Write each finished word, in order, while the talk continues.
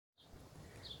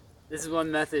This is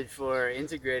one method for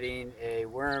integrating a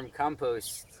worm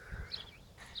compost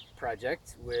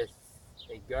project with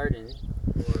a garden,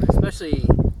 or especially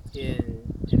in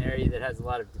an area that has a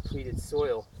lot of depleted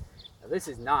soil. Now, this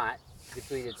is not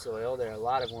depleted soil. There are a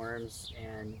lot of worms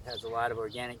and has a lot of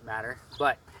organic matter,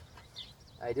 but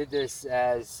I did this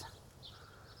as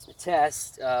a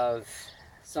test of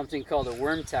something called a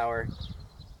worm tower.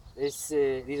 These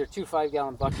are two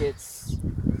 5-gallon buckets.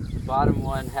 The bottom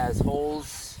one has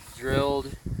holes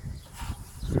drilled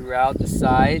throughout the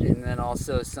side and then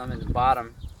also some in the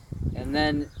bottom. And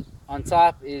then on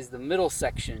top is the middle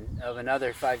section of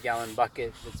another 5-gallon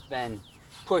bucket that's been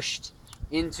pushed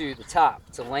into the top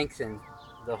to lengthen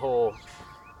the whole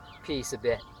piece a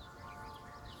bit.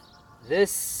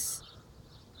 This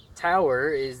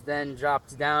tower is then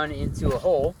dropped down into a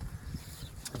hole.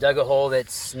 I dug a hole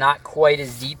that's not quite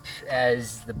as deep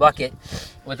as the bucket,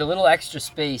 with a little extra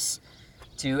space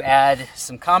to add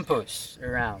some compost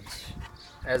around.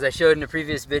 As I showed in a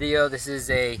previous video, this is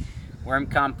a worm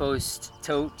compost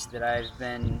tote that I've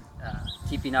been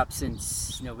keeping up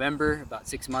since November, about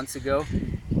 6 months ago.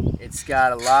 It's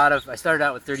got a lot of, I started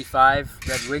out with 35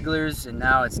 red wigglers, and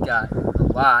now it's got a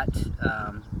lot.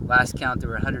 Last count there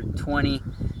were 120,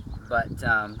 but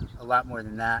a lot more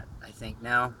than that I think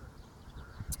now.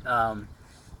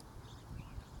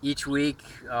 Each week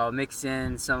I'll mix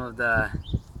in some of the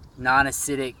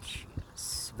non-acidic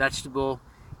vegetable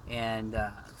and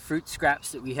fruit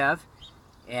scraps that we have,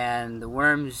 and the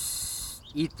worms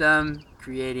eat them,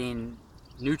 creating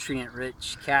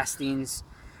nutrient-rich castings,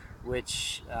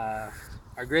 which are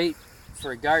great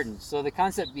for a garden. So the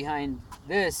concept behind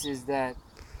this is that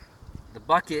the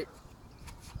bucket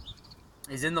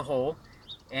is in the hole,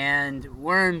 and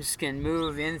worms can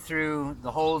move in through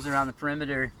the holes around the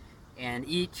perimeter and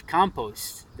eat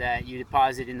compost that you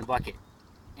deposit in the bucket.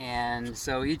 And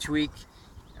so each week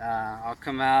I'll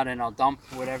come out and I'll dump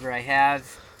whatever I have,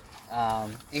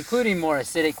 including more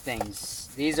acidic things.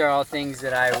 These are all things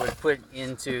that I would put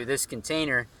into this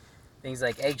container. Things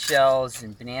like eggshells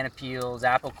and banana peels,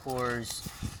 apple cores,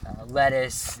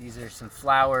 lettuce. These are some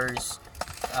flowers.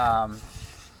 I'd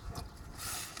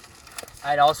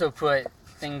also put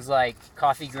things like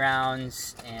coffee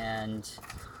grounds and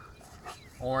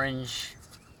orange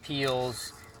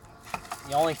peels.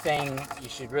 The only thing you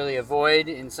should really avoid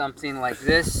in something like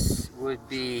this would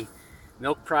be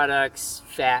milk products,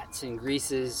 fats and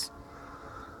greases,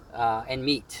 and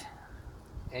meat.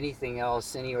 Anything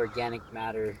else, any organic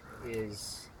matter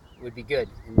would be good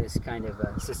in this kind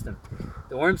of system.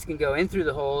 The worms can go in through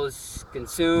the holes,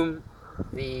 consume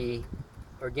the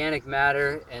organic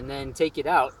matter, and then take it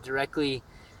out directly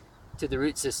to the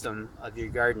root system of your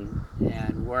garden.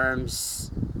 And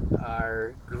worms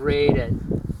are great at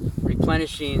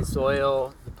replenishing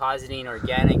soil, depositing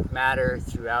organic matter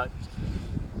throughout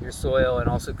your soil, and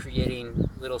also creating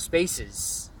little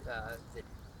spaces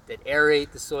that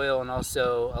aerate the soil and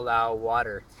also allow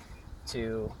water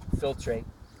to filtrate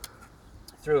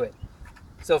through it.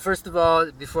 So first of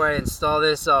all, before I install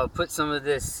this, I'll put some of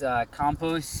this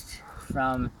compost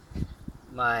from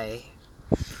my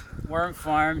worm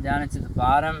farm down into the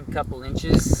bottom, a couple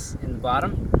inches in the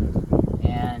bottom.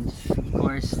 And of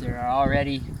course there are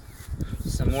already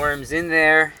some worms in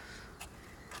there.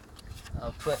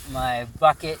 I'll put my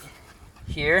bucket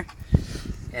here,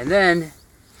 and then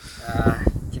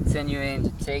continuing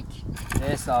to take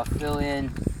this, I'll fill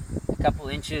in a couple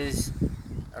inches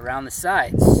around the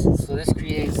sides. So this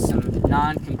creates some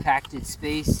non-compacted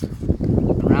space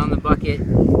around the bucket,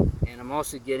 and I'm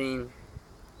also getting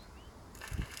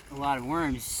a lot of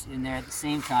worms in there at the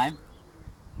same time.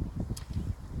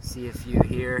 See a few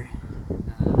here,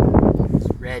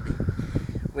 red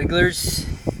wigglers.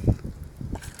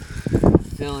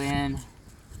 Fill in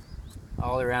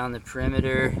all around the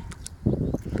perimeter.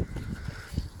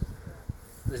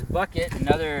 This bucket,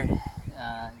 another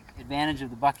advantage of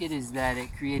the bucket is that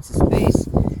it creates a space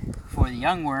for the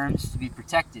young worms to be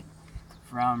protected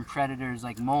from predators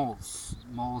like moles.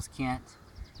 Moles can't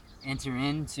enter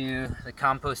into the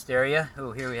compost area.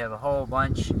 Oh, here we have a whole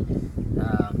bunch.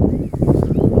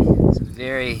 Some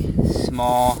very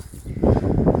small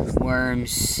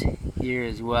worms here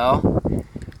as well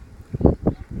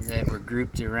that were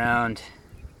grouped around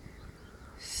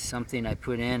something I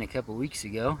put in a couple weeks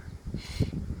ago.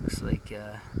 Looks like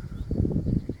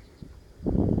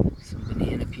some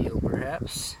banana peel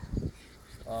perhaps.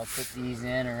 I'll put these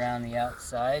in around the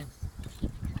outside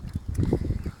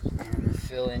and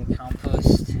fill in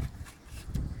compost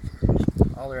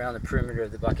all around the perimeter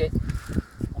of the bucket.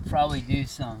 I'll probably do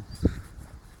some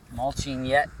mulching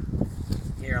yet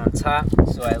here on top,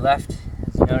 so I left,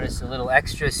 as you notice, a little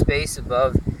extra space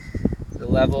above the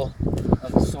level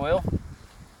of the soil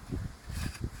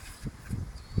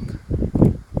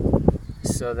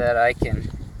so that I can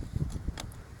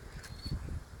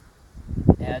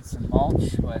add some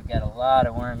mulch. Well, I've got a lot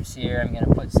of worms here. I'm going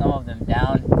to put some of them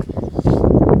down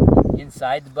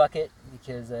inside the bucket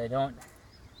because I don't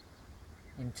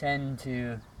intend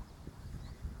to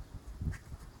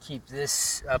keep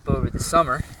this up over the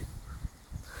summer.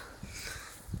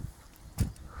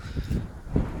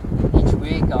 Each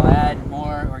week I'll add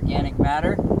more organic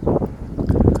matter,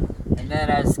 and then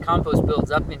as compost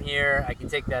builds up in here, I can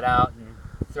take that out and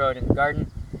throw it in the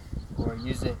garden or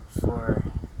use it for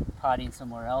potting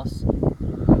somewhere else.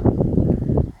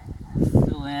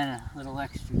 Fill in a little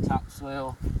extra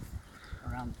topsoil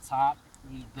around the top.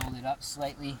 You build it up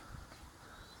slightly.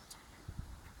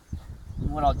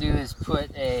 And what I'll do is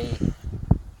put either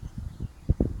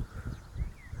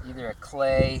a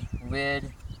clay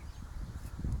lid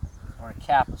or a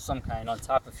cap of some kind on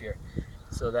top of here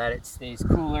so that it stays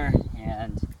cooler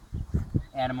and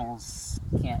animals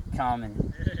can't come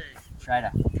and try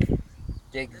to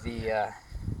dig the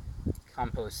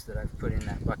compost that I've put in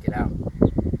that bucket out.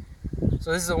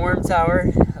 So this is a worm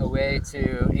tower, a way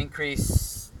to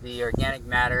increase the organic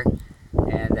matter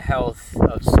and the health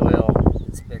of soil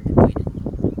that's been depleted.